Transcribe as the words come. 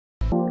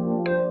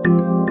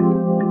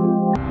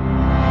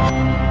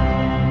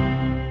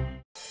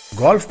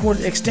Golf course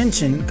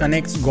extension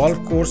connects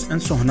golf course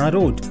and Sohna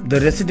Road.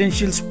 The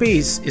residential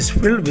space is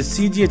filled with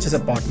CGHS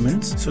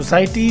apartments.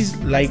 Societies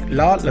like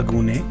La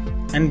Lagune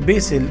and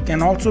Basil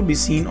can also be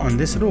seen on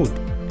this road.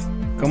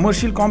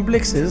 Commercial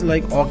complexes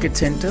like Orchid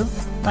Center,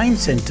 Time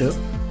Center,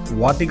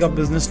 Vatika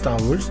Business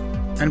Towers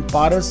and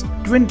Paras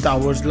Twin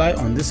Towers lie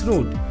on this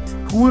road.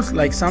 Schools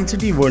like Sun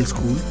City World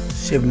School,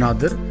 Shiv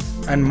Nadar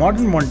and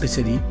Modern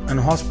Montessori and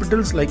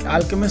hospitals like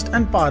Alchemist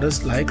and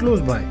Paras lie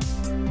close by.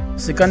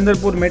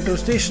 Sikandarpur metro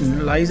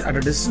station lies at a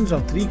distance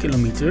of 3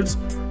 km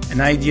and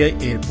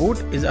IGI airport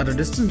is at a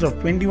distance of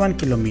 21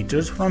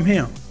 km from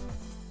here.